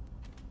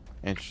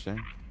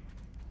 Interesting.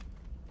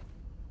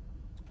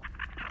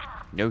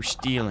 No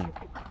stealing.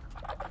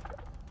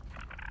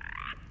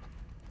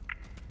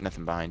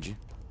 Nothing behind you.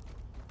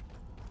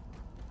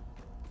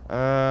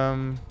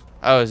 Oh,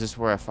 is this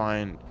where I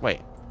find...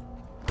 Wait.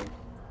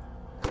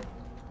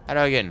 How do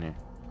I get in here?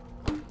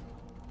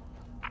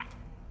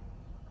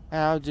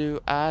 How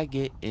do I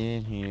get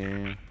in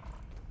here?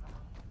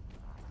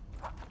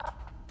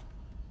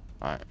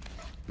 Alright.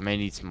 May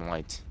need some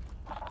light.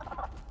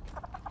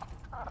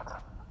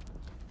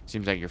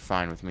 Seems like you're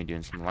fine with me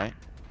doing some light.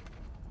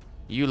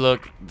 You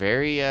look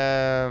very,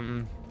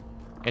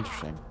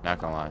 interesting. Not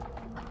gonna lie.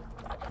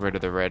 Rid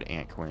of the red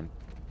ant queen.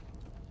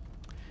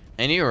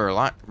 And you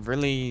are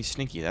really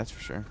sneaky, that's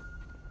for sure.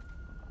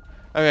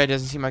 Okay, it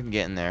doesn't seem I can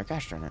get in there.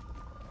 Gosh darn it.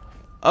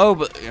 Oh,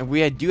 but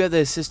we do have the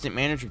assistant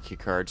manager key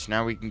card, so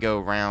now we can go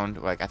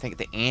around, like, I think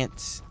the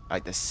ants,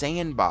 like the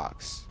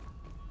sandbox.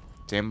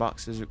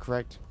 Sandbox, is it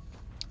correct?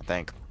 I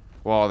think.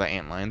 Well, all the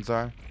ant lines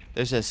are.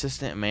 There's an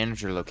assistant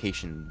manager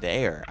location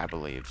there, I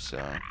believe,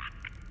 so.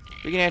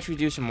 We can actually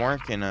do some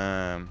work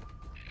and,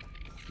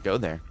 go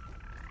there.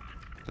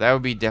 That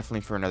would be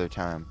definitely for another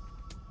time.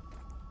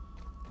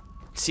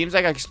 Seems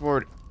like I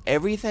explored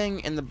everything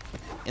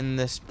in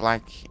this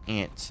black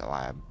ant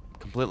lab.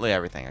 Completely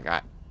everything. I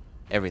got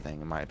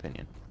everything, in my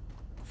opinion.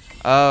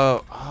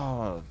 Oh.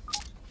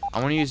 I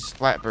want to use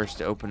Splat Burst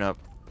to open up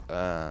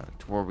to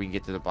where we can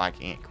get to the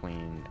Black Ant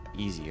Queen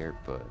easier,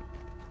 but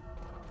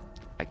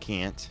I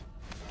can't.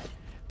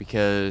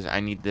 Because I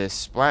need this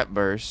Splat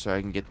Burst so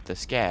I can get the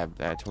scab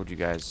that I told you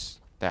guys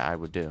that I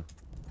would do.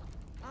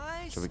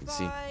 So we can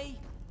see.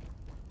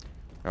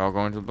 We're all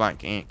going to the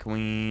Black Ant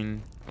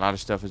Queen. A lot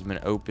of stuff has been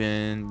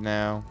opened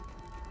now.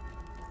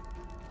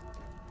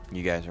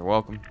 You guys are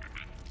welcome.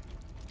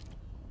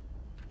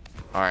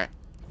 Alright.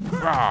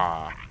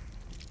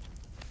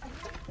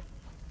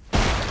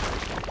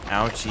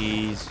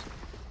 Ouchies.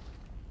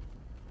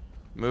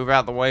 Move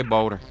out the way,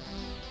 Boulder.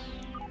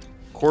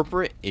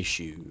 Corporate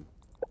issue.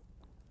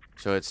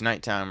 So it's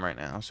nighttime right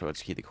now, so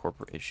let's key the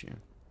corporate issue.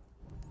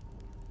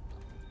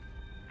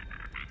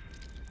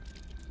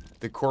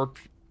 The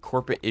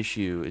corporate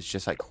issue is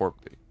just like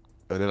corporate.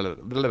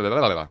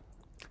 The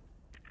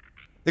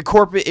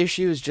corporate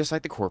issue is just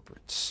like the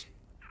corporates.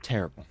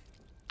 Terrible.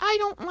 I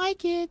don't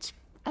like it.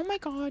 Oh my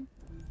god.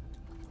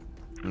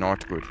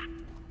 Not good.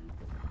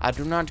 I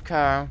do not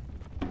care.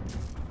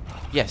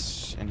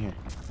 Yes, in here.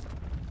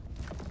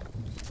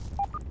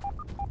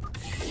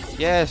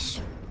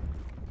 Yes.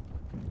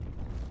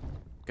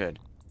 Good.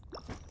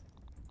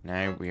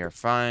 Now we are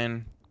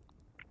fine.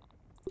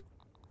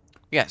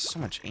 We got so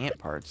much ant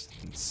parts.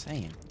 It's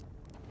insane.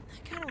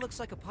 That kind of looks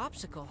like a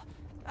popsicle.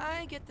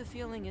 I get the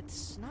feeling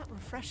it's not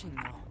refreshing,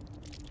 though.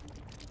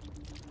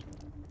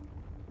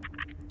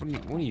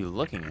 What are you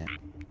looking at?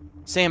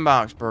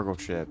 Sandbox burgle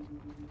chip.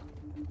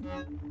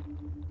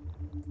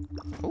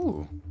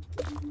 Ooh.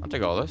 I'll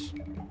take all this.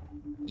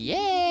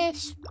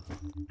 Yes!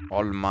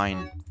 All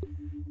mine.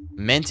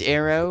 Mint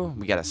arrow.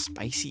 We got a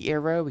spicy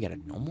arrow. We got a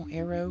normal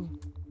arrow.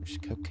 There's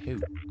cocoa.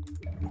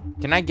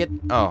 Can I get...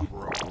 Oh.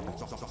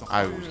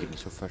 I was getting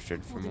so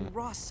frustrated for a Holding moment.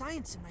 raw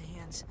science in my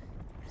hands.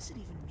 What does it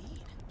even mean?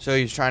 So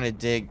he's trying to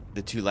dig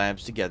the two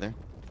labs together,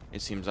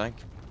 it seems like.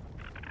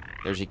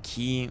 There's a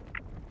key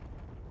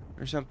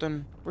or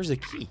something. Where's the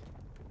key?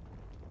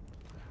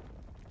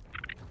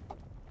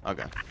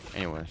 Okay.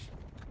 Anyways.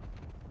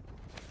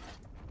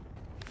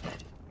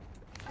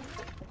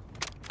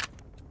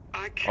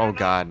 I cannot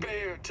God.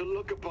 bear to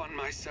look upon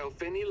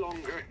myself any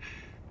longer.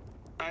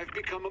 I've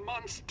become a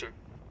monster.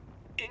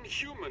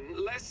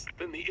 Inhuman, less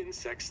than the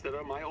insects that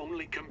are my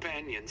only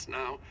companions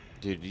now.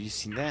 Dude, did you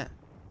see that?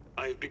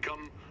 I've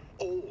become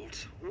old,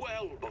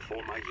 well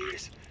before my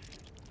years.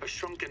 A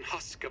shrunken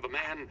husk of a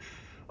man,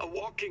 a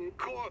walking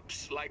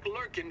corpse like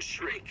Lurkin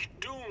Shriek,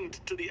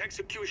 doomed to the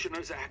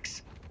executioner's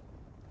axe.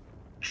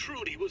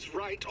 Trudy was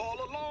right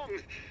all along,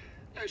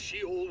 as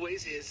she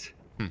always is.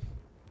 And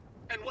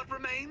what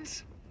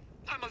remains?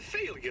 I'm a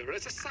failure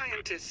as a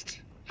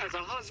scientist, as a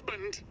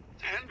husband,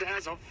 and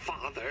as a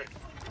father.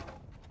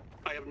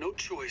 I have no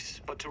choice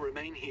but to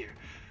remain here,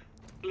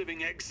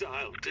 living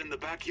exiled in the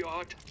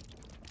backyard.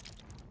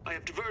 I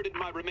have diverted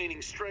my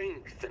remaining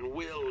strength and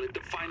will into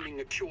finding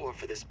a cure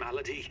for this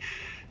malady,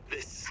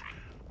 this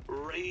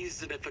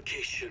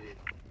raisinification,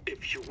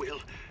 if you will.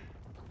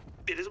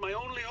 It is my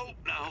only hope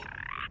now.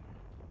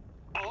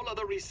 All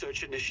other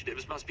research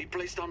initiatives must be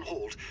placed on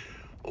hold,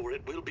 or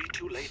it will be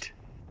too late.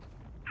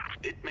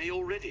 It may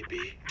already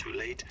be too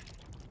late.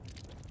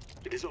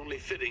 It is only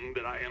fitting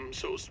that I am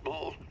so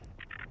small,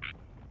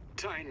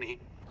 tiny,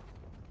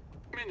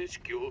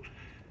 minuscule,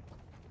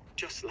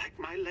 just like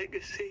my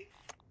legacy.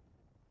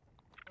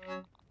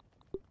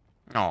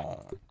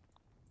 Oh.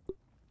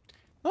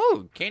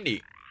 Oh,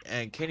 candy.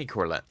 Candy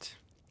cornet.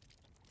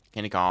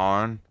 Candy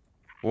corn.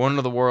 One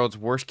of the world's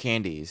worst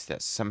candies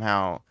that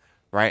somehow,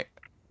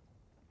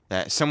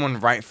 that someone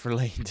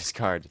rightfully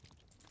discarded.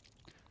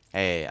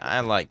 Hey, I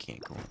like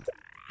candy corn.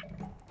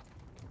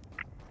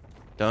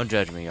 Don't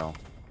judge me, y'all.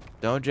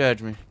 Don't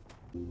judge me.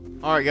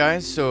 Alright,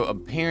 guys, so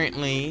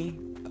apparently,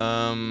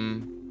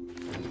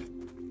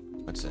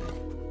 let's see.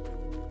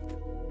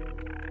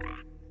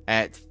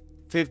 At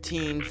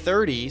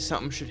 15:30,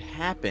 something should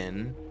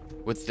happen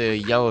with the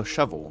yellow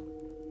shovel.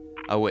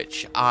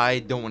 Which I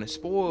don't want to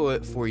spoil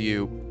it for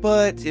you,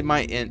 but it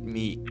might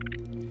mean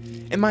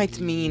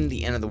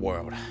the end of the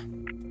world.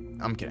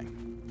 I'm kidding.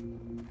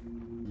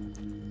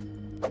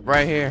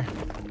 Right here.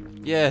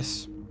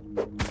 Yes.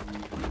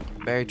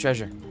 Buried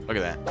treasure. Look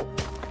at that.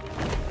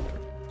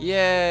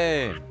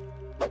 Yay!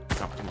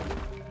 Oh,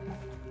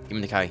 give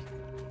me the key.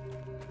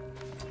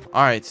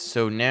 Alright,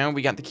 so now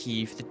we got the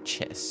key for the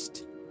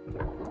chest.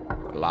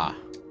 Voila.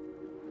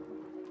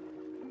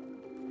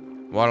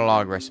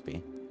 Waterlog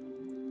recipe.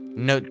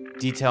 Note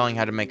detailing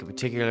how to make a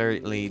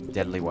particularly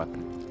deadly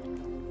weapon.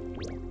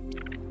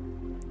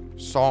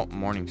 Salt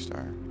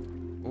Morningstar.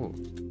 Ooh.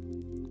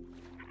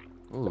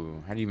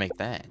 Ooh, how do you make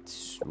that?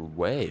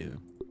 Whoa.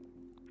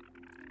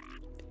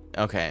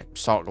 Okay,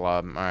 salt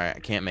glob. Alright, I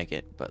can't make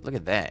it. But look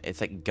at that.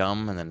 It's like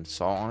gum and then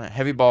salt on it.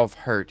 Heavy ball of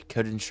hurt,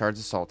 coated in shards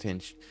of salt to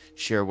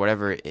ensure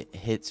whatever it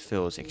hits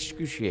feels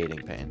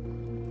excruciating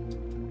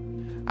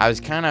pain. I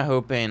was kind of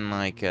hoping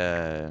like,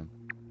 oh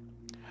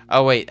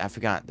wait, I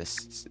forgot.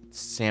 This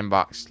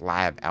sandbox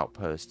lab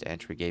outpost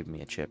entry gave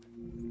me a chip.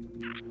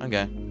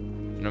 Okay,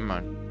 never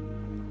mind.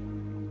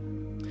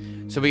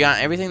 So we got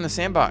everything in the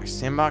sandbox.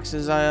 Sandbox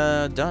is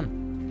done.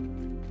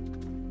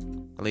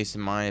 At least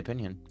in my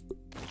opinion.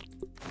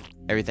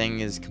 Everything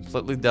is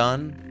completely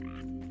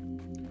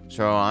done.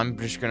 So I'm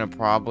just gonna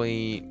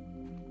probably...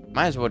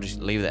 Might as well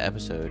just leave the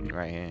episode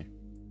right here.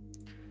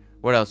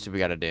 What else do we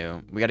gotta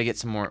do? We gotta get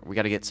some more... We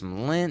gotta get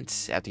some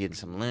lint. After getting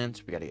some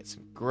lint, we gotta get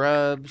some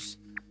grubs.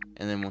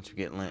 And then once we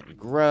get lint and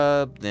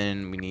grub,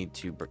 then we need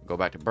to go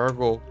back to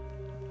Burgle.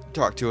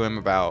 Talk to him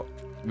about...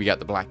 We got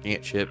the black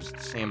ant chips, the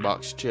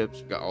sandbox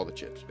chips. We got all the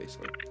chips,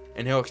 basically.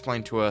 And he'll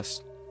explain to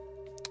us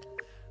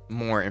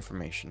more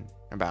information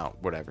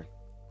about whatever.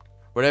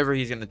 Whatever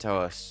he's going to tell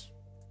us.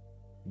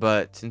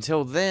 But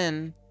until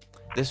then,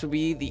 this will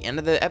be the end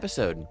of the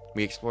episode.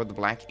 We explored the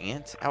black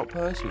ant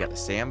outpost. We got the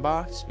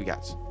sandbox. We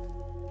got...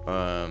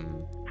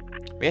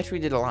 We actually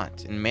did a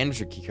lot. And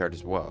manager keycard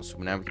as well. So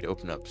now we could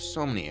open up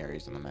so many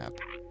areas on the map.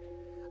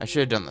 I should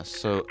have done this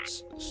so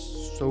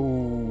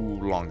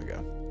long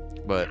ago.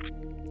 But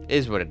it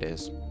is what it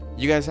is.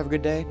 You guys have a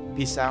good day.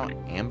 Peace out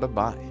and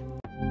bye-bye.